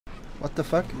What the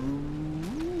fuck?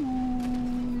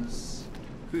 Bruce,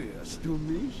 hörst du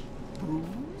mich,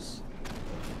 Bruce?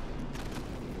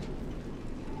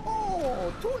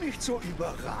 Oh, tu nicht so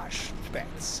überrascht,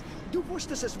 Bats. Du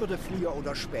wusstest, es würde früher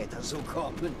oder später so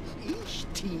kommen. Ich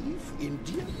tief in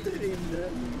dir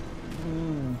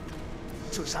drinnen.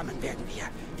 Zusammen werden wir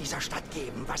dieser Stadt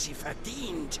geben, was sie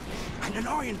verdient. Einen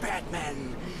neuen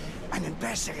Batman. Einen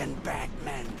besseren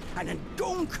Batman. Einen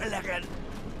dunkleren.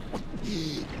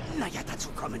 Naja, dazu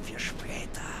kommen wir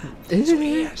später.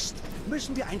 Zuerst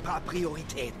müssen wir ein paar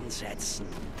Prioritäten setzen.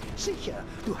 Sicher,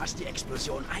 du hast die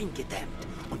Explosion eingedämmt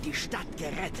und die Stadt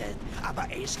gerettet. Aber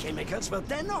Ace Chemicals wird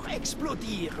dennoch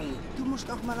explodieren. Du musst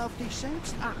auch mal auf dich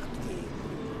selbst Acht geben.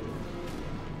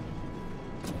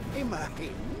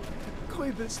 Immerhin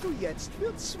grübelst du jetzt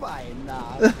für 2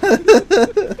 nach.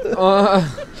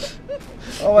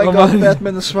 Oh mein Gott, Mann.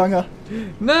 Batman ist schwanger.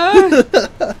 Nein!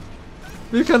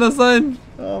 Wie kann das sein?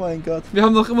 Oh mein Gott. Wir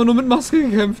haben doch immer nur mit Maske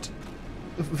gekämpft.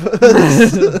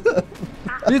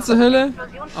 Wie zur Hölle?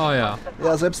 Oh ja.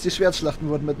 Ja, selbst die Schwertschlachten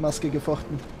wurden mit Maske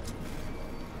gefochten.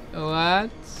 What?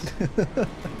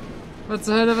 Was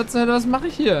zur Hölle, was mache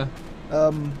ich hier?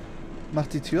 Mach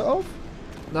die Tür auf?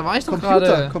 Da war ich doch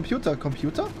gerade. Computer?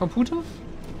 Computer?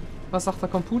 Was sagt der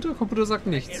Computer? Computer sagt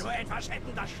nichts. Wenn wir nur etwas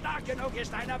hätten, das stark genug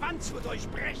ist, eine Wand zu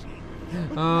durchbrechen.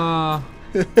 Ah.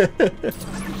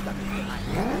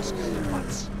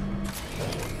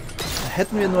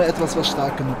 Hätten wir nur etwas, was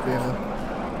stark genug wäre.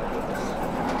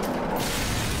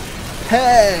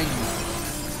 Peng!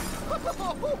 Oh,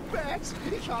 Bats,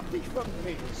 ich hab dich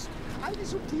vermisst. All die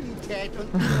Subtilität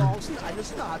und Nuancen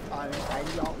eines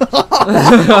Napalm-Einlaufs.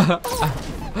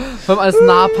 Vor allem als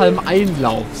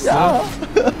Napalm-Einlaufs. Ja.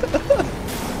 Ne?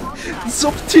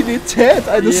 Subtilität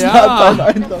eines Ja.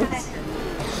 Napalm-Einlaufs.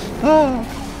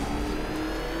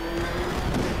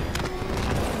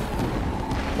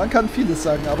 Man kann vieles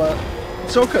sagen, aber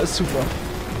Joker ist super.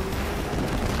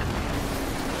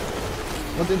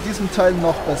 Und in diesem Teil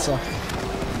noch besser.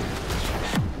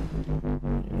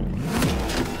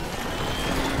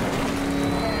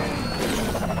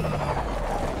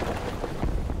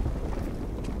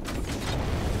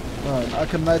 In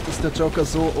Arkham Knight ist der Joker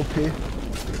so OP.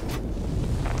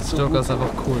 So Der Joker gut. ist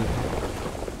einfach cool.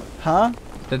 Ha?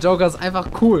 Der Joker ist einfach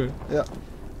cool. Ja.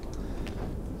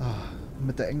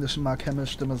 Mit der englischen Mark Hamill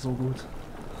Stimme so gut.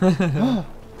 Oh.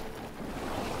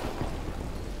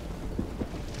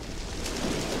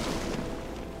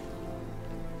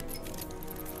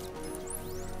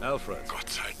 Alfred. Gott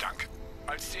sei Dank.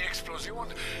 Als die Explosion...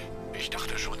 Ich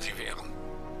dachte schon, sie wären...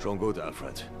 Schon gut,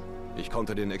 Alfred. Ich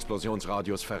konnte den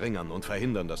Explosionsradius verringern und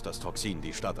verhindern, dass das Toxin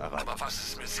die Stadt erreicht. Aber was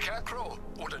ist mit Scarecrow?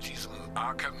 Oder diesem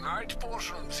Arkham Knight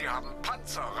Burschen? Sie haben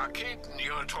Panzer, Raketen.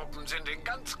 Ihre Truppen sind in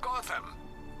ganz Gotham.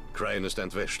 Crane ist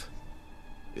entwischt.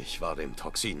 Ich war dem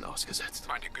Toxin ausgesetzt.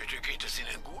 Meine Güte, geht es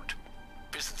Ihnen gut?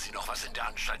 Wissen Sie noch, was in der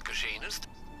Anstalt geschehen ist?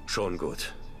 Schon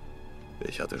gut.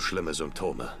 Ich hatte schlimme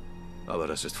Symptome. Aber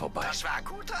das ist vorbei. Das war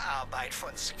gute Arbeit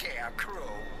von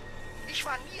Scarecrow. Ich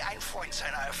war nie ein Freund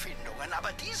seiner Erfindungen, aber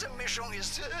diese Mischung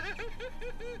ist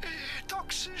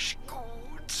toxisch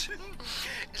gut.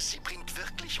 Sie bringt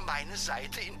wirklich meine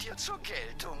Seite in dir zur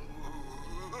Geltung.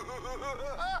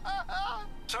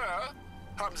 Sir,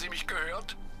 haben Sie mich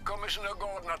gehört? Commissioner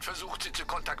Gordon hat versucht, Sie zu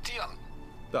kontaktieren.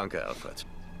 Danke, Alfred.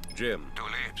 Jim, Du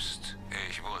lebst.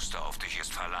 Ich wusste, auf dich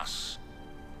ist Verlass.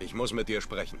 ich muss mit dir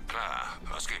sprechen. Klar,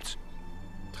 was gibt's?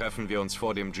 Treffen wir uns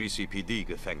vor dem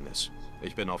GCPD-Gefängnis.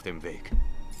 Ich bin auf dem Weg.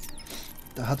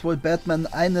 Da hat wohl Batman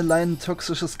eine Line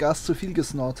toxisches Gas zu viel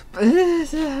gesnort.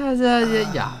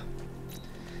 Ja.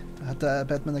 Da hat der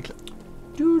Batman erklärt.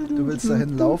 Du willst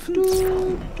dahin laufen?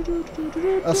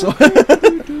 Achso.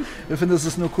 Wir finden es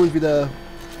ist nur cool, wie der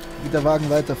Wagen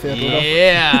weiterfährt, oder?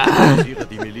 Yeah.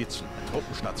 Die Milizen,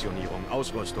 Truppenstationierung,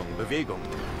 Ausrüstung, Bewegung.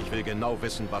 Ich will genau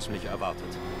wissen, was mich erwartet.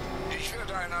 Ich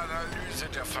werde eine Analyse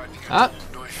der feindlichen Ah.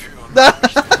 Truppen durchführen.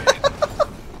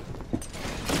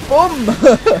 Bumm!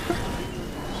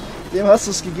 Dem hast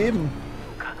du es gegeben.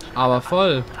 Aber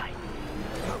voll.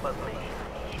 Aber mich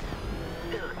nicht.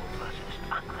 Irgendwas ist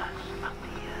anders an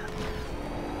dir.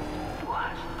 Du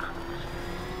hast Angst.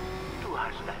 Du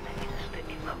hast deine Ängste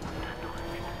immer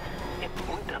unterdrückt. Im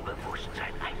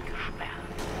Unterbewusstsein eingesperrt.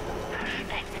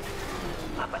 Versteckt.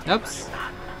 Aber Ups. etwas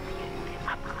nagt an dir in den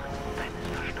Abgründen deines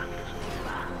Verstandes nicht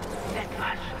wahr.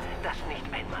 Etwas, das nicht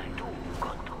einmal du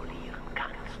kontrollieren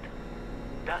kannst.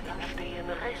 Da entstehen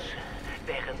Risse,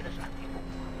 während es an die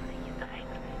Oberfläche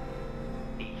drängt.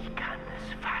 Ich kann es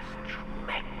fast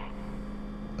schmecken.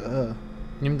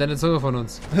 Nimm deine Zunge von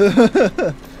uns. Ich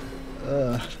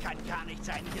kann gar nicht nicht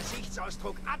seinen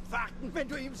Gesichtsausdruck abwarten, wenn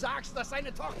du ihm sagst, dass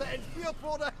seine Tochter entführt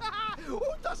wurde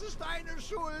und dass es deine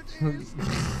Schuld ist.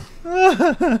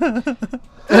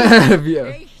 Wie er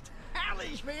Echt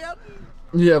herrlich werden.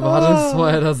 erwartungsvoll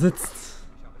er da sitzt.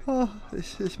 Oh,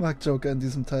 ich mag Joker in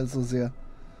diesem Teil so sehr.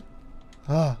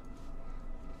 Ah.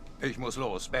 Ich muss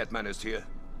los. Batman ist hier.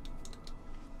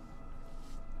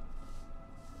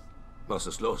 Was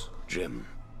ist los? Jim,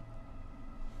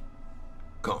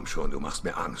 Komm schon, du machst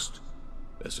mir Angst.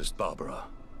 es ist Barbara.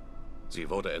 Sie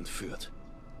wurde entführt.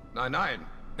 Nein, nein.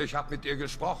 Ich habe mit ihr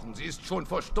gesprochen. Sie ist schon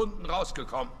vor Stunden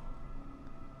rausgekommen.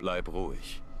 Bleib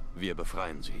ruhig. Wir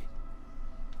befreien sie.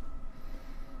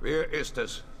 Wer ist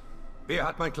es? Wer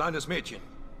hat mein kleines Mädchen?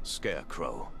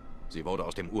 Scarecrow. Sie wurde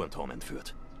aus dem Uhrenturm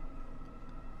entführt.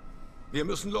 Wir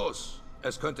müssen los.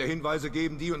 Es könnte Hinweise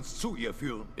geben, die uns zu ihr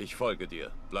führen. Ich folge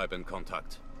dir. Bleib in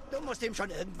Kontakt. Du musst ihm schon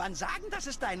irgendwann sagen, dass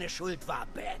es deine Schuld war,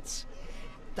 Bats.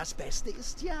 Das Beste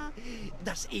ist ja,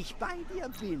 dass ich bei dir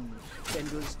bin, wenn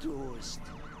du es tust.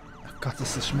 Ach Gott,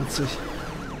 ist das schmutzig.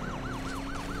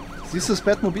 Siehst du das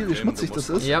Batmobil, wie Jim, schmutzig du das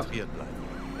musst ist? Ja. konzentriert bleiben.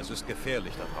 Es ist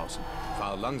gefährlich da draußen.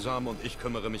 Fahr langsam und ich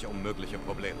kümmere mich um mögliche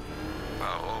Probleme.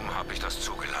 Warum habe ich das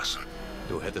zugelassen?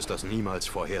 Du hättest das niemals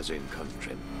vorhersehen können,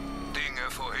 Jim. Dinge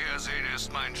vorhersehen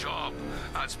ist mein Job.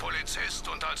 Als Polizist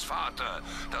und als Vater.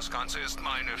 Das Ganze ist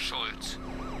meine Schuld.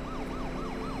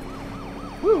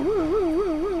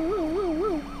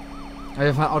 Aber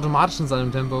wir fahren automatisch in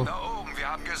seinem Tempo. Da oben, wir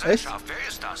haben Gesellschaft. Wer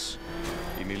ist das?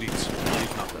 Die Miliz.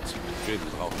 Ich mach das. Jim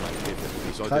braucht meine Hilfe.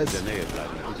 Ich sollte Kreis. in der Nähe bleiben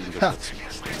und ihn Ha. beschützen.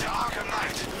 Hier spricht der Arkham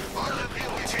Knight. Eure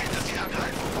Priorität ist die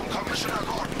Ergreifung von Commissioner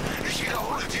Gordon. Ich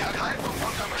wiederhole, die Ergreifung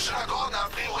von Commissioner Gordon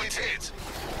hat Priorität.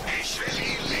 Ich will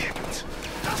ihn lebend.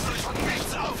 Lasst euch von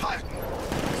nichts aufhalten.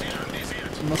 Ziel anvisiert.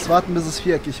 Du musst warten, bis es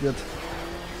viereckig wird.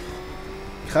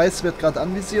 Kreis wird gerade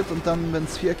anvisiert und dann, wenn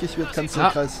es viereckig wird, kannst du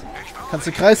Ja.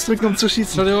 Kreis drücken, um zu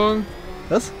schießen. Entschuldigung.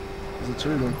 Was? Also,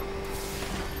 Entschuldigung.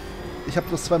 Ich habe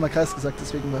bloß zweimal Kreis gesagt,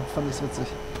 deswegen fand ich es witzig.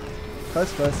 Kreis.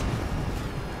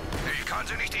 Ich kann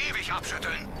sie nicht ewig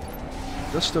abschütteln.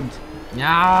 Das stimmt.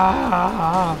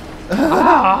 Ja.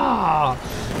 Ah.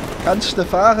 Kannst du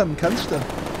fahren, kannst du.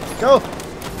 Go!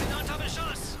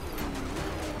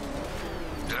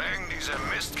 Dräng diese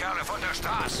Mistkerle von der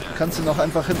Straße. Kannst du noch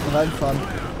einfach hinten reinfahren.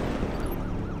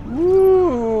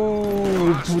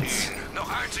 Hast Putz. ihn. Noch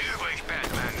eins übrig,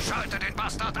 Batman. Schalte den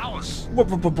Bastard aus.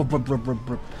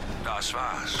 Das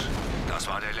war's. Das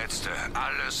war der letzte.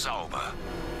 Alles sauber.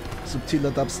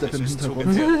 Subtiler Dubstep Es im ist zu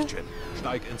Hintergrund. gefährlich, Jim.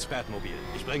 Steig ins Batmobil.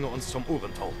 Ich bringe uns zum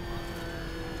Uhrenturm.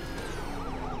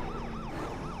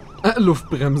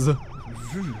 Luftbremse.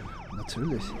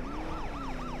 Natürlich.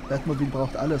 Batmobil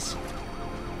braucht alles.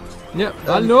 Ja,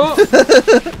 hallo.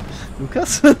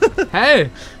 Lukas? Hey.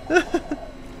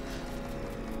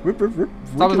 Wiggle,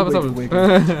 Stopp.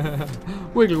 wiggle.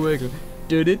 Wiggle.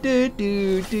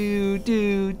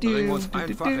 Bring uns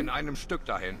einfach in einem Stück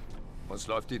dahin. Uns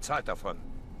läuft die Zeit davon.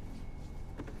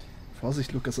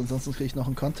 Vorsicht, Lukas, ansonsten kriege ich noch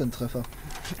einen Content-Treffer.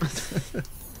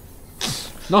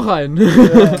 Noch einen.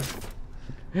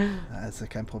 Ja, ist ja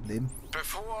kein Problem.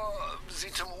 Bevor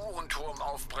Sie zum Uhrenturm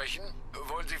aufbrechen,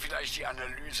 wollen Sie vielleicht die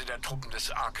Analyse der Truppen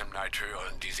des Arkham Knight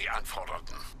hören, die Sie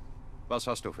anforderten. Was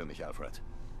hast du für mich, Alfred?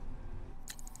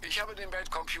 Ich habe den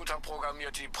Weltcomputer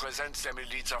programmiert, die Präsenz der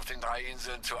Miliz auf den 3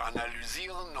 Inseln zu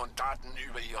analysieren und Daten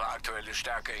über ihre aktuelle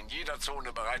Stärke in jeder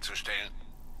Zone bereitzustellen.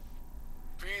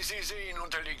 Wie Sie sehen,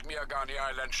 unterliegt Miagani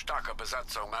Island starker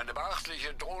Besatzung. Eine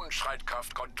beachtliche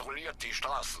Drohnenstreitkraft kontrolliert die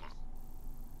Straßen.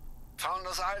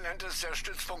 Founders Island ist der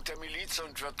Stützpunkt der Miliz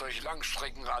und wird durch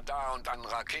Langstreckenradar und einen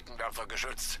Raketenwerfer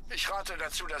geschützt. Ich rate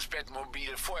dazu, das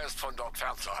Batmobil vorerst von dort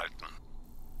fernzuhalten.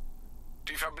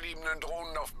 Die verbliebenen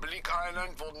Drohnen auf Bleak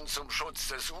Island wurden zum Schutz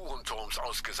des Uhrenturms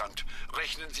ausgesandt.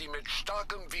 Rechnen Sie mit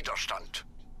starkem Widerstand.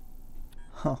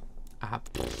 Ha.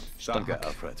 Danke,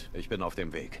 Alfred. Ich bin auf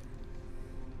dem Weg.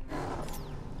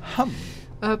 Ham.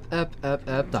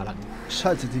 Da lang.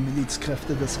 Schalte die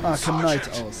Milizkräfte des Arkham Knight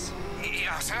aus.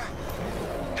 Ja, Sir?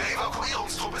 Der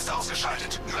Evakuierungstrupp ist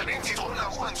ausgeschaltet. Übernehmt die Drohne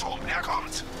am Uhrenturm. Er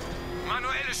kommt.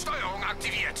 Manuelle Steuerung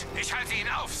aktiviert. Ich halte ihn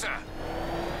auf, Sir.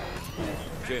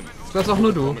 Jim, Das auch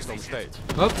nur du. du bist umstellt.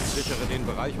 Ups. Sichere den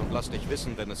Bereich und lass dich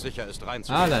wissen, wenn es sicher ist,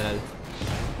 reinzugehen. Ah, lala.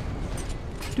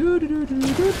 Gut.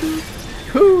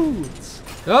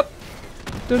 Hopp.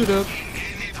 Du.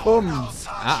 Bums.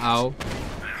 Ah, au.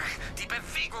 Die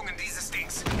Bewegungen dieses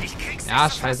Dings. Ich krieg's Ja,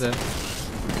 nicht so scheiße.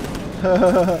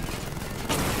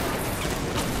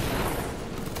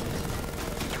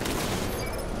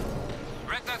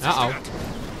 Ja, au.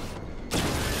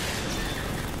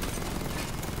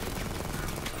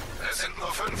 Es sind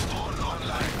nur 5 Drohnen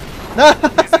online.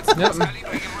 Ja,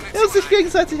 Er sich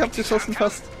gegenseitig abgeschossen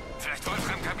fast. Vielleicht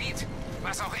Wolfram Kabit.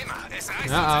 Was auch immer. Es reißt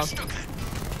Ja. uns in Stücke.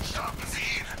 Stoppen Sie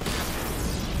ihn.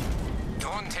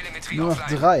 Drohnentelemetrie Nur noch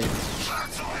offline. 3,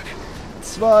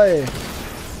 2,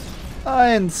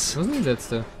 1. Wo ist denn die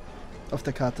letzte? Auf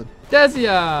der Karte. Da ist sie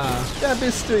ja! Da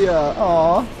bist du ja.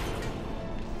 Oh.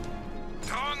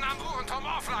 Drohnen am Uhrenturm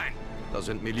offline. Da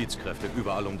sind Milizkräfte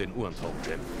überall um den Uhrenturm,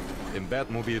 Jim. Im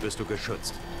Batmobil bist du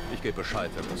geschützt. Ich gebe Bescheid,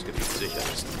 wenn das Gebiet sicher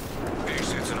ist. Ich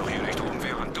sitze noch hier nicht rum,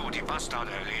 während du die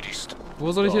Bastarde erledigst.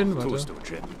 Wo soll ich hin? Doch, Warte. tust du,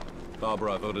 Jim.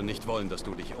 Barbara würde nicht wollen, dass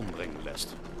du dich umbringen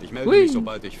lässt. Ich melde Hui. mich,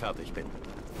 sobald ich fertig bin.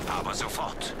 Aber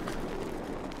sofort.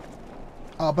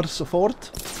 Aber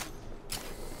sofort.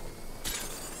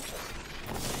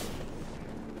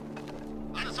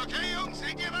 Alles okay, Jungs?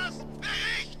 Seht ihr was?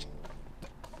 Nicht!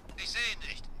 Ich sehe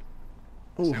nicht.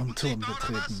 Uhrenturm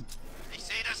betreten. Ich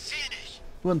sehe das Ziel nicht.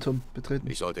 Uhrenturm betreten.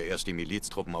 Ich sollte erst die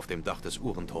Miliztruppen auf dem Dach des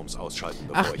Uhrenturms ausschalten,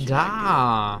 bevor Ach, ich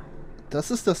da!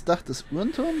 Das ist das Dach des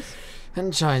Uhrenturms?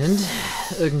 Anscheinend.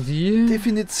 Irgendwie.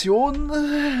 Definition?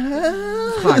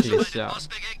 Fraglich, ja.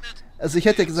 Also ich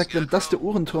hätte gesagt, wenn das der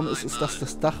Uhrenturm ist, ist das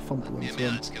das Dach vom Uhrenturm.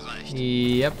 Yep.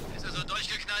 Ist er so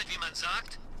durchgeknallt, wie man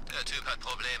sagt? Der Typ hat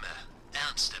Probleme.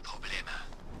 Ernste Probleme.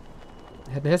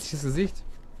 Er hat ein hässliches Gesicht.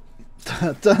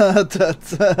 Da.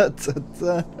 Das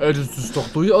ist doch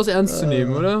durchaus ernst zu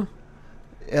nehmen, oder?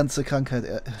 Ernste Krankheit,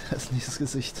 hässliches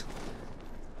Gesicht.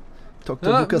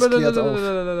 Dr. Lukas klärt auf.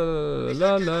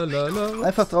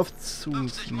 Einfach drauf zu.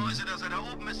 50 Mäuse, dass er da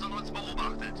oben ist und uns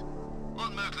beobachtet.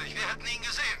 Unmöglich, wir hätten ihn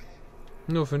gesehen.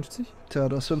 Nur 50? Tja,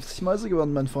 du hast 50 Mäuse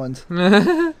gewonnen, mein Freund.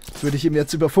 Würde ich ihm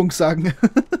jetzt über Funk sagen.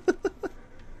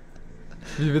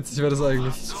 Wie witzig wäre das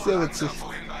eigentlich? Sehr witzig.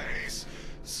 Vorhin bei Ace.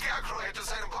 Scarecrow hätte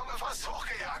seine Bombe fast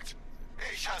hochgejagt.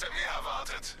 Ich hatte mehr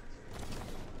erwartet.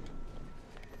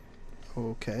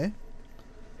 Okay.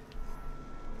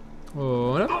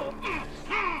 Oder? Spur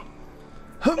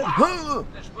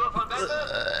von Batman? Nein,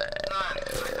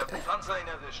 vielleicht hat ein Panzer ihn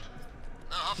erwischt.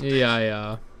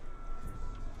 Ja.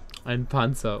 Ein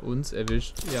Panzer uns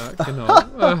erwischt. Ja, genau.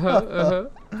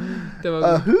 Der war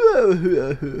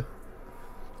Ahö.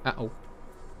 au.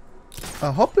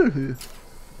 Ahoppelhö.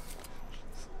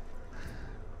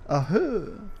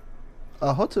 Ahö.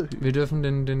 Ahottehü. Wir dürfen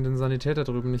den Sanitäter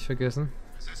drüben nicht vergessen.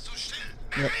 Es ist zu still.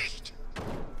 Ja. Nicht.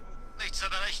 Nichts zu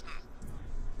berichten.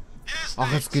 Hier ist Ach,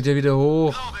 nichts, jetzt geht er wieder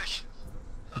hoch. glaube ich.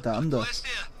 Der andere. Wo ist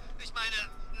er? Ich meine,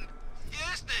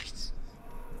 hier ist nichts.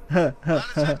 Alles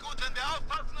wird gut, wenn wir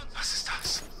aufpassen und... Was ist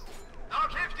das?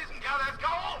 Dort hilft diesem Kerl, er ist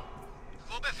K.O.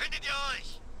 Wo befindet ihr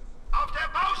euch? Auf der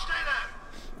Baustelle!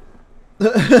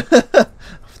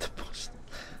 Auf der Post.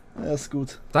 Ja, ist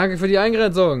gut. Danke für die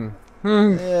Eingrenzung.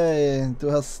 Yay,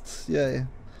 du hast... Yay.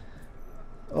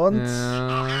 Und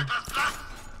Ja.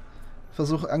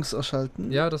 versuch Angst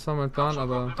ausschalten. Ja, das war mein Plan,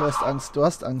 aber... Du hast Angst, du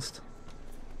hast Angst.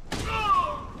 Batman,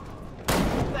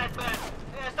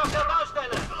 er ist auf der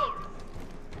Baustelle.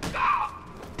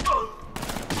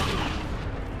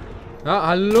 Ja,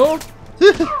 hallo?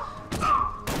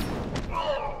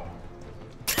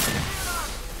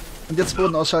 Und jetzt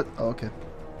Boden ausschalten. Oh, okay.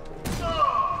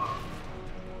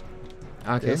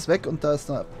 Der Okay. ist weg und da ist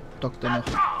der Doktor noch.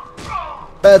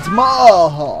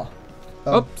 Batman!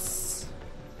 Ups.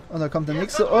 Und da kommt der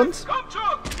nächste und... Kommt schon!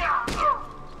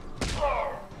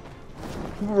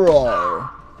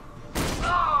 Roar.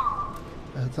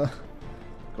 Alter.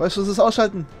 Weißt du, das ist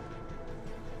ausschalten.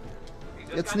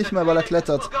 Jetzt nicht mehr, weil er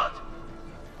klettert. Oh Gott!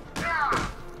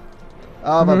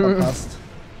 Aber passt.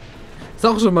 Ist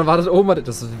auch schon, man wartet oben,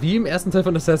 das ist wie im ersten Teil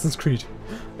von Assassin's Creed.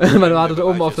 Man wartet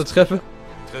oben auf der Treppe.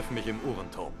 Treff mich im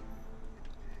Uhrenturm.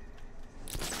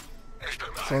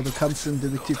 So, du kannst den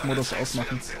Detektivmodus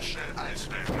ausmachen.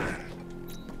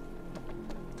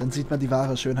 Dann sieht man die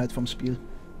wahre Schönheit vom Spiel.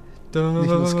 Nicht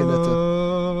nur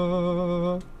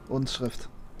Skelette. Und Schrift.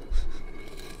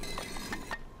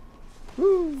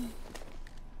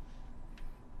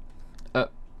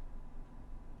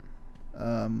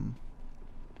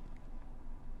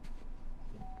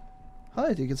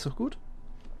 Hi, dir geht's doch gut?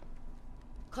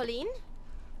 Colleen?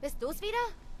 Bist du's wieder?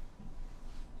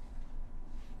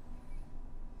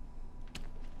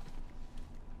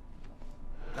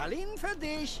 Pralinen für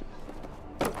dich.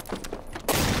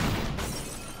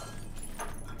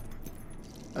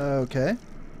 Okay.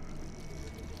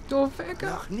 Doof Ecke.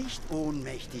 Noch nicht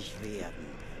ohnmächtig werden.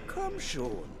 Komm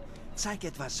schon. Zeig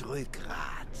etwas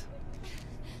Rückgrat.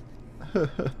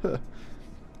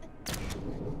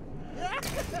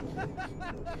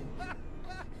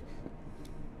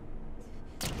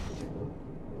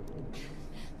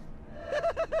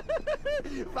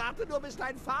 Warte nur, bis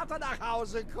dein Vater nach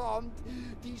Hause kommt.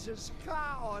 Dieses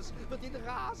Chaos wird ihn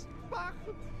rasend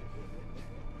machen.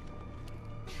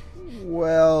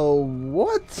 Well,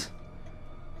 what?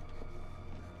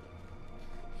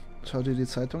 Schau dir die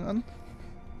Zeitung an.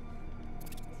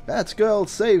 Batgirl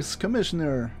saves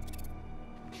Commissioner.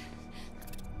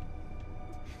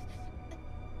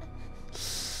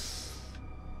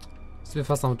 Sieht mir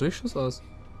fast nach einem Durchschuss aus.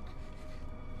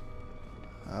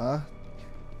 Ja.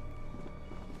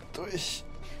 Durch.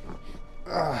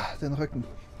 Ah, den Rücken.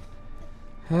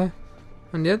 Hä?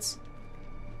 Und jetzt?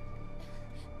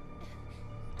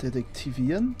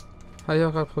 Detektivieren? Habe ich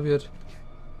auch gerade probiert.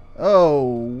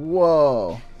 Oh,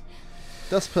 wow.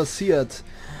 Das passiert,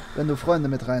 wenn du Freunde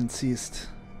mit reinziehst.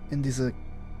 In dieses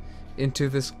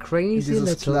kleine,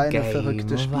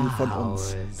 verrückte Spiel von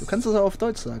uns. Du kannst es auch auf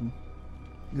Deutsch sagen.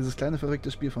 Dieses kleine,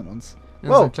 verrückte Spiel von uns. Ja,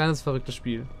 wow. So ein kleines, verrücktes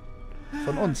Spiel.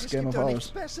 Von uns, Game of Ours. Es gibt doch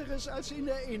nichts Besseres, als in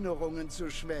Erinnerungen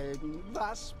zu schwelgen.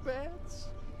 Was, Bats?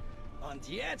 Und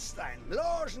jetzt ein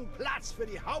Logenplatz für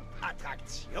die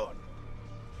Hauptattraktion.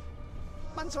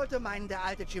 Man sollte meinen, der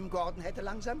alte Jim Gordon hätte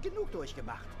langsam genug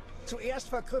durchgemacht. Zuerst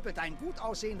verkrüppelt ein gut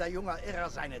aussehender junger Irrer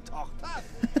seine Tochter.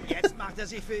 Jetzt macht er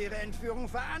sich für ihre Entführung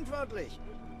verantwortlich.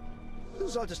 Du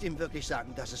solltest ihm wirklich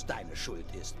sagen, dass es deine Schuld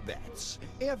ist, Bats.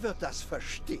 Er wird das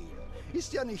verstehen.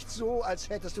 Ist ja nicht so, als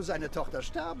hättest du seine Tochter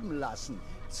sterben lassen.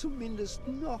 Zumindest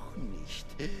noch nicht.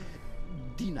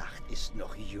 Die Nacht ist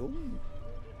noch jung.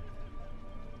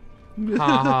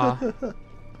 Haha.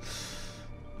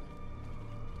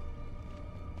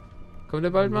 Kommt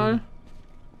er bald mal?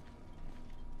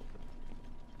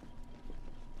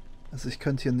 Also ich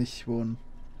könnte hier nicht wohnen.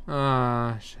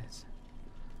 Ah, scheiße.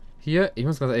 Hier, ich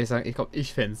muss ganz ehrlich sagen, ich glaube,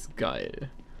 ich fände es geil.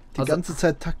 Die ganze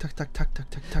Zeit tak tak tak tak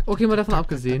tak tak tak. Okay, mal davon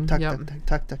abgesehen. Ja.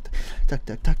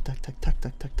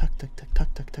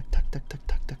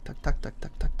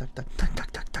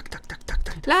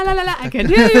 La la la la, I can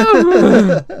hear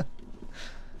you.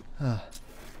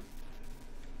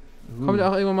 Kommt ja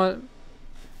auch irgendwann mal.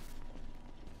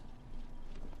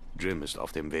 Jim ist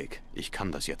auf dem Weg. Ich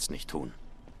kann das jetzt nicht tun.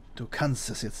 Du kannst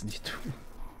das jetzt nicht tun.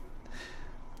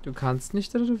 Du kannst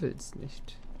nicht oder du willst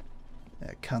nicht.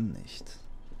 Er kann nicht.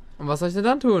 Und was soll ich denn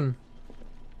dann tun?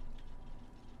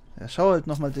 Ja, schau halt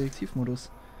nochmal Detektivmodus.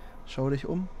 Schau dich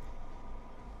um.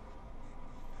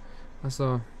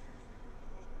 Achso.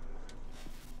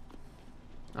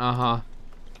 Aha.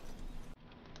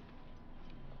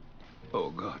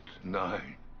 Oh Gott,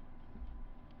 nein.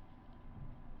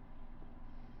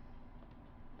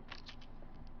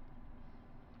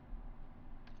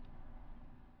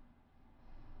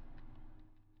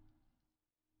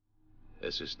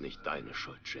 Es ist nicht deine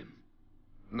Schuld, Jim.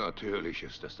 Natürlich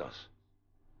ist es das.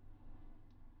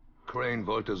 Crane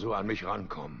wollte so an mich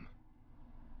rankommen.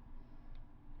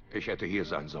 Ich hätte hier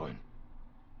sein sollen.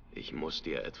 Ich muss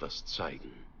dir etwas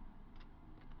zeigen.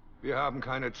 Wir haben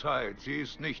keine Zeit. Sie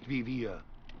ist nicht wie wir.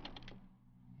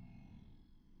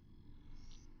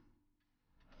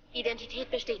 Identität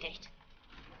bestätigt.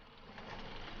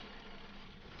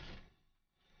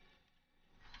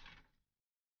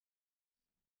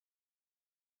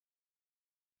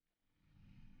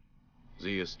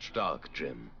 Sie ist stark,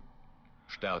 Jim.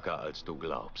 Stärker, als du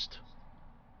glaubst.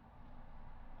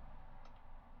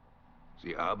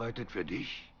 Sie arbeitet für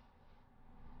dich?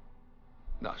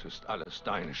 Das ist alles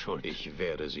deine Schuld. Ich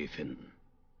werde sie finden.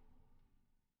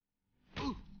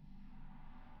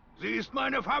 Sie ist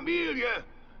meine Familie,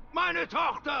 meine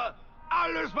Tochter,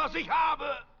 alles, was ich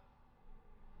habe.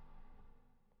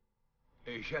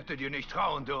 Ich hätte dir nicht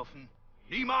trauen dürfen.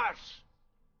 Niemals.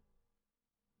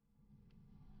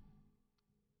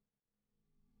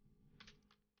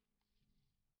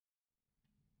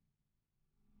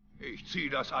 Ich ziehe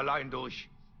das allein durch.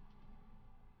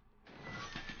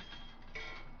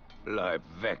 Bleib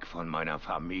weg von meiner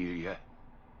Familie.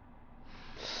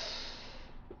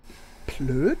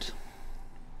 Blöd?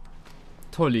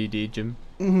 Tolle Idee, Jim.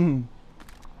 Mhm.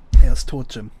 Er ist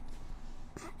tot, Jim.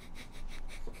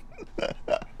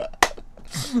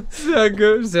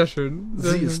 Sehr schön.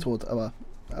 Sehr sie schön. ist tot, aber...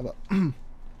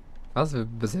 Was?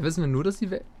 Bisher wissen wir nur, dass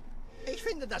sie weg... Ich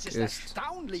finde, das ist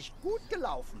erstaunlich gut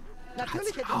gelaufen.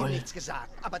 Natürlich hätte ich ihm nichts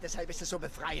gesagt, aber deshalb ist es so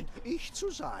befreiend, ich zu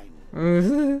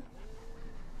sein.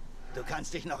 Du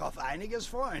kannst dich noch auf einiges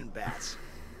freuen, Bats.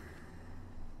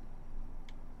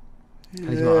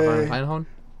 Kann ich mal einfach reinhauen?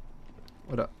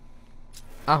 Oder...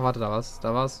 Ach, warte, da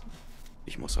war's.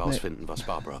 Ich muss rausfinden, was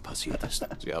Barbara passiert ist.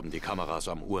 Sie haben die Kameras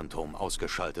am Uhrenturm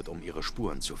ausgeschaltet, um ihre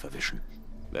Spuren zu verwischen.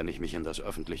 Wenn ich mich in das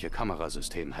öffentliche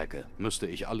Kamerasystem hacke, müsste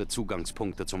ich alle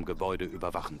Zugangspunkte zum Gebäude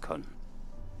überwachen können.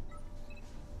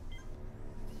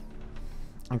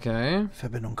 Okay.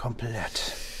 Verbindung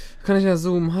komplett. Kann ich ja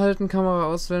zoomen, halten, Kamera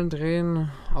auswählen,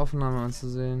 drehen, Aufnahme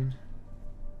anzusehen.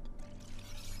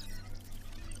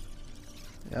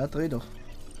 Ja, dreh doch.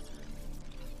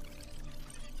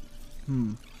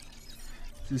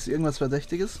 Siehst du irgendwas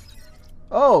Verdächtiges?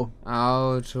 Oh!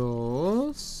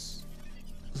 Autos.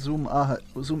 Zoom A,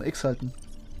 Zoom X halten.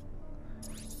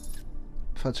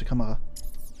 Falsche Kamera.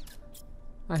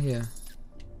 Ah, hier.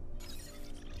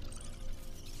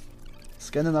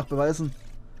 Scanne nach Beweisen.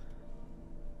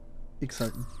 X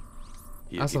halten.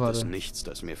 Hier Ach so, gibt es warte. nichts,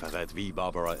 das mir verrät, wie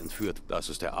Barbara entführt. Das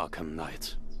ist der Arkham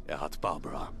Knight. Er hat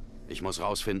Barbara. Ich muss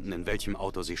rausfinden, in welchem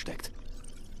Auto sie steckt.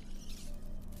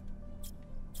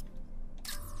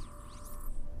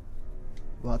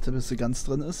 Warte, bis sie ganz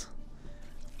drin ist.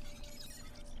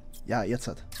 Ja, jetzt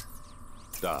hat.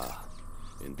 Da.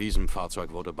 In diesem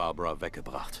Fahrzeug wurde Barbara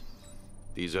weggebracht.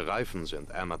 Diese Reifen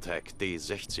sind Amatec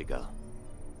D60er.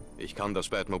 Ich kann das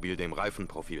Batmobil dem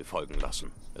Reifenprofil folgen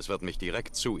lassen. Es wird mich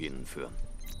direkt zu ihnen führen.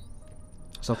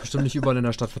 Ist auch bestimmt nicht überall in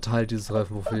der Stadt verteilt, dieses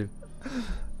Reifenprofil.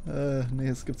 Nee,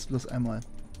 es gibt's bloß einmal.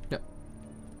 Ja.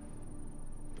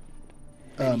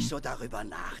 Wenn ich so darüber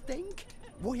nachdenke,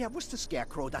 woher wusste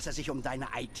Scarecrow, dass er sich um deine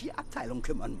IT-Abteilung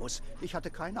kümmern muss? Ich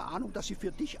hatte keine Ahnung, dass sie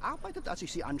für dich arbeitet, als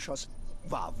ich sie anschoss.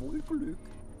 War wohl Glück.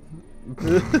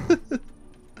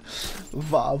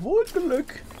 War wohl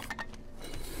Glück.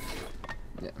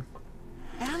 Ja.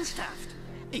 Ernsthaft?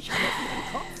 Ich habe auf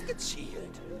ihren Kopf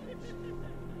gezielt.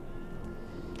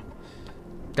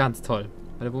 Ganz toll.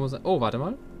 Warte, wo muss er? Oh, warte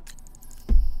mal.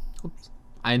 Ups.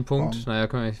 Ein Punkt. Warum? Naja,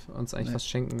 können wir uns eigentlich Nee. fast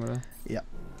schenken, oder? Ja.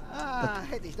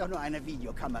 Hätte ich doch nur eine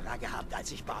Videokamera gehabt,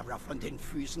 als ich Barbara von den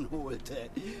Füßen holte.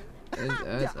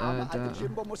 Der arme alte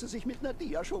Jimbo musste sich mit einer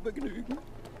Dia-Show begnügen.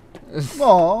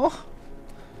 Oh.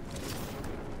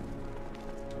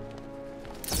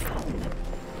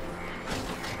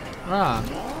 Ah.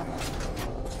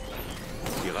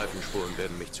 Die Reifenspuren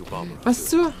werden mich zu Barbara Was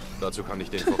führen. zur? Dazu kann ich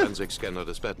den Forensik-Scanner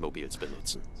des Batmobils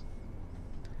benutzen.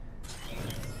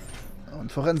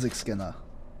 Und Forensik-Scanner.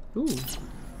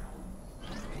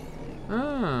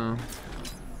 Ah.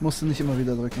 Musst du nicht immer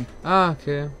wieder drücken. Ah,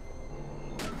 okay.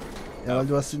 Ja, weil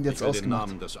du hast ihn jetzt Ich will den ausgemacht.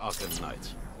 Namen des Arkham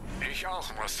Knight. Ich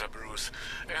auch, Master Bruce.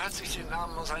 Er hat sich den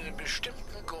Namen aus einem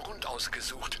bestimmten Grund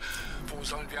ausgesucht. Wo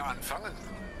sollen wir anfangen?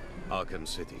 Arkham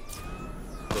City.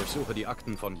 Durchsuche die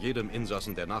Akten von jedem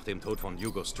Insassen, der nach dem Tod von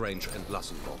Hugo Strange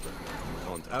entlassen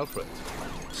wurde. Und Alfred,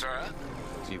 Sir?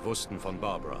 Sie wussten von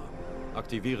Barbara.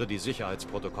 Aktiviere die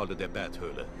Sicherheitsprotokolle der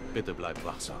Bat-Höhle. Bitte bleib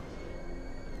wachsam.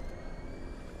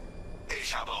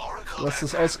 Ich habe Oracle. Du hast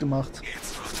es ausgemacht.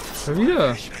 Jetzt wirst du Schon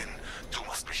wieder. ich bin. Du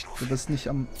musst mich nur Du bist nicht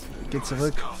am... Geh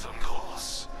zurück. Gotham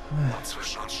groß. Und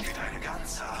zwischen uns steht eine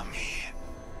ganze Armee.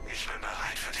 Ich bin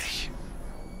bereit für dich.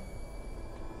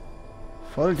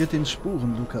 Folge den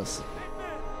Spuren, Lukas.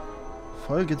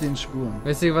 Folge den Spuren.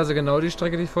 Witzigerweise genau die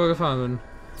Strecke, die ich vorher gefahren bin.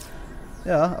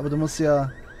 Ja, aber du musst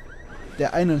ja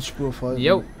der einen Spur folgen.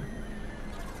 Jo.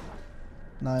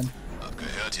 Nein. Hab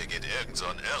gehört, hier geht irgend so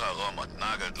ein Irrer rum und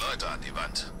nagelt Leute an die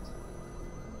Wand.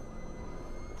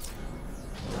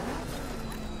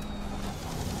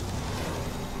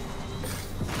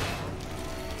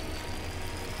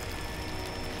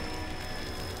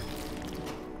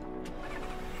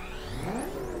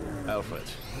 Alfred,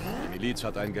 die Miliz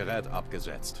hat ein Gerät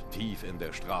abgesetzt, tief in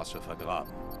der Straße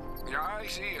vergraben. Ja,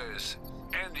 ich sehe es.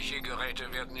 Ähnliche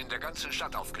Geräte werden in der ganzen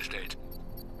Stadt aufgestellt.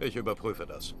 Ich überprüfe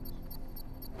das.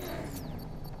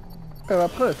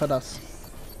 Überprüfe das.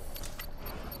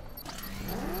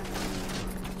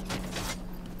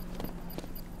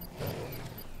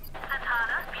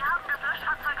 Zentrale, wir haben das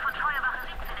Löschfahrzeug von Feuerwache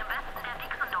 17 im Westen der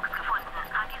Dixon-Docks gefunden.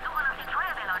 Hat die Suche nach den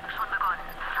Feuerwehrleuten schon begonnen.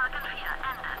 Sergeant 4,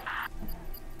 Ende.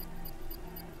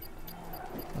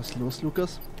 Was ist los,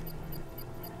 Lukas?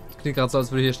 Klingt gerade so,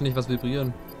 als würde hier ständig was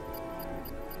vibrieren.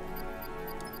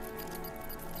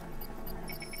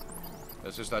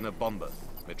 Es ist eine Bombe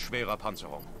mit schwerer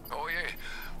Panzerung. Oh je.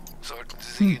 Sollten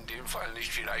Sie in dem Fall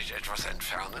nicht vielleicht etwas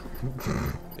entfernen?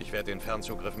 Ich werde den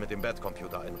Fernzugriff mit dem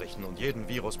Bat-Computer einrichten und jeden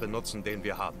Virus benutzen, den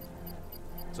wir haben.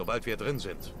 Sobald wir drin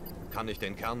sind, kann ich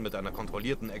den Kern mit einer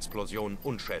kontrollierten Explosion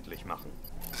unschädlich machen.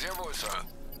 Sehr wohl, Sir.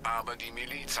 Aber die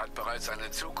Miliz hat bereits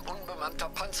einen Zug unbemannter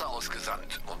Panzer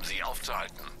ausgesandt, um sie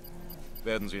aufzuhalten.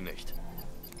 Werden sie nicht.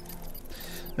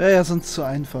 Wäre ja sonst zu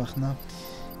einfach, ne?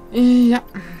 Ja.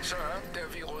 Sir,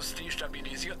 der Virus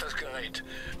destabilisiert das Gerät.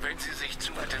 Wenn Sie sich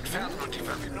zu weit entfernen und die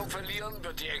Verbindung verlieren,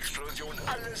 wird die Explosion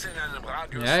alles in einem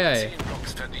Radius Ja. von 10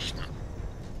 Blocks vernichten.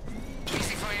 Wie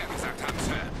Sie vorher gesagt haben,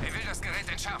 Sir. Er will das Gerät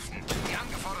entschärfen. Die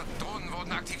angeforderten Drohnen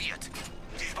wurden aktiviert.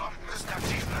 Die Bomben müssen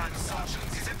aktiv bleiben,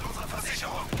 Sergeant. Sie sind unsere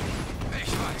Versicherung.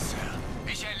 Ich weiß, Sir.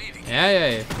 Ich erledige.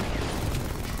 Ja.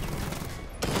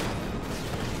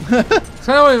 Das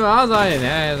kann doch wohl nicht wahr sein.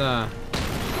 Ja.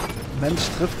 Mensch,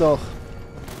 triff doch.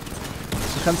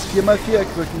 So Du kannst 4x Viereck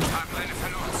drücken. Du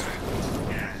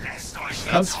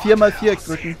kannst 4x Viereck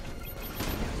drücken.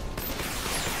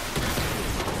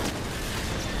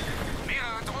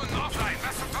 Mehrere Drohnen offline.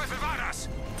 Was zum Teufel war das?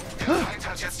 Der Feind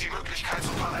hat jetzt die Möglichkeit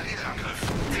zum Parallelangriff.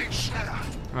 Klingt schneller.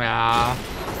 Ja.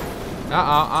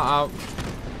 Ja,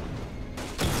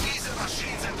 Diese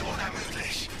Maschinen sind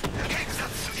unermüdlich. Im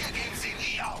Gegensatz zu dir geben sie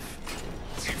nie auf.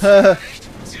 Sie zielen nicht,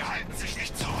 sie halten sich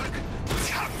nicht zurück. Und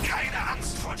sie haben keine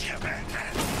Angst vor dir, Batman.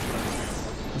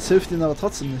 Das hilft ihnen aber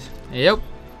trotzdem nicht. Jo.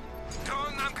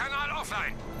 Drohnen am Kanal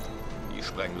offline. Die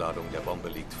Sprengladung der Bombe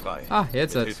liegt frei. Ah,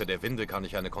 jetzt Mit hat's. Hilfe der Winde kann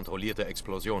ich eine kontrollierte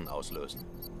Explosion auslösen.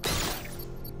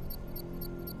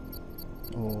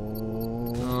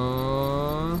 Oh.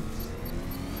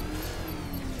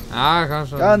 Ah, kann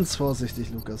schon. Ganz vorsichtig,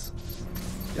 Lukas.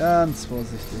 Ganz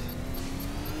vorsichtig.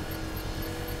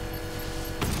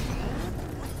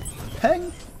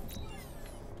 Peng!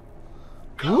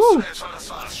 Glaubst du etwa, das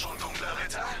war's schon, dunkler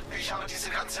Ritter? Ich habe diese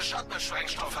ganze Stadt mit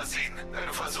Sprengstoff versehen. Wenn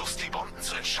du versuchst, die Bomben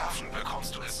zu entschärfen,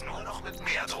 bekommst du es nur noch mit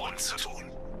mehr Drohnen zu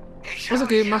tun. Ich Ist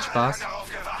okay, habe macht Spaß. darauf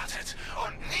gewartet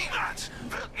und niemand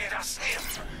wird mir das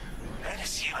nehmen. Wenn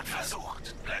es jemand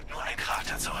versucht, bleibt nur ein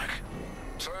Krater zurück.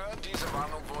 Sir, diese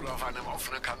Warnung wurde auf einem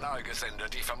offenen Kanal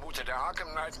gesendet. Ich vermute, der Arkham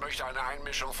Knight möchte eine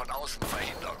Einmischung von außen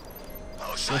verhindern.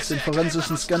 Du hast den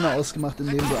forensischen Scanner ausgemacht, in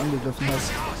dem du angegriffen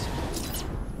hast.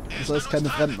 Du sollst keine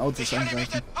fremden Autos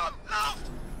angreifen.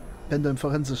 Wenn du im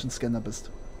forensischen Scanner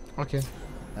bist. Okay.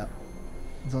 Ja.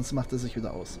 Ansonsten macht er sich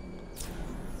wieder aus.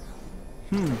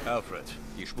 Alfred,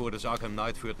 die Spur des Arkham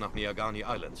Knight führt nach Niagara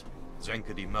Island.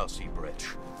 Senke die Mercy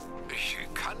Bridge. Ich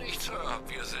kann nicht, Sir.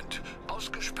 Wir sind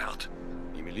ausgesperrt.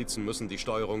 Die Milizen müssen die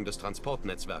Steuerung des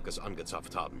Transportnetzwerkes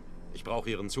angezapft haben. Ich brauche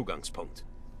ihren Zugangspunkt.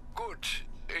 Gut,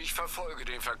 ich verfolge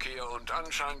den Verkehr und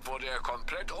anscheinend wurde er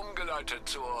komplett umgeleitet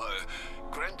zur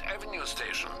Grand Avenue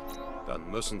Station.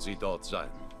 Dann müssen sie dort sein.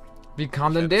 Wie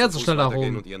kam denn Ich werde der zu so Fuß schnell da weitergehen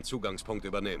rum? und ihren Zugangspunkt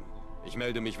übernehmen. Ich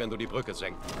melde mich, wenn du die Brücke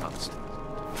senken kannst.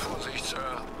 Vorsicht,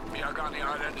 Sir. Niagara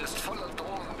Island ist voller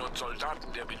Drohnen und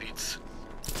Soldaten der Miliz.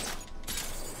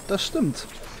 Das stimmt.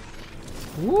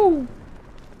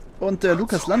 Und der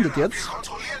Lukas landet jetzt.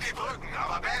 Kontrollieren die Brücken,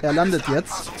 aber Batman Er landet ist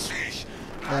jetzt. anpassungsfähig.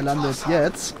 Er landet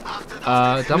jetzt.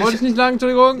 Da wollte ich nicht lang,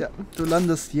 Entschuldigung. Ja, du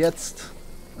landest jetzt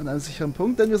an einem sicheren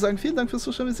Punkt, denn wir sagen vielen Dank fürs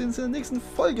Zuschauen. Wir sehen uns in der nächsten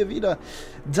Folge wieder.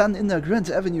 Dann in der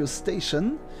Grand Avenue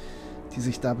Station, die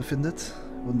sich da befindet.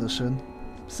 Wunderschön.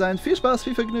 Bis dahin, viel Spaß,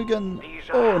 viel Vergnügen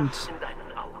und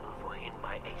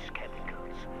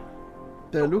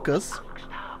der Lukas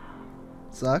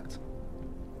sagt: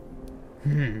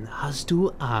 Hast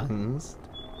du Angst,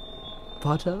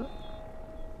 Potter?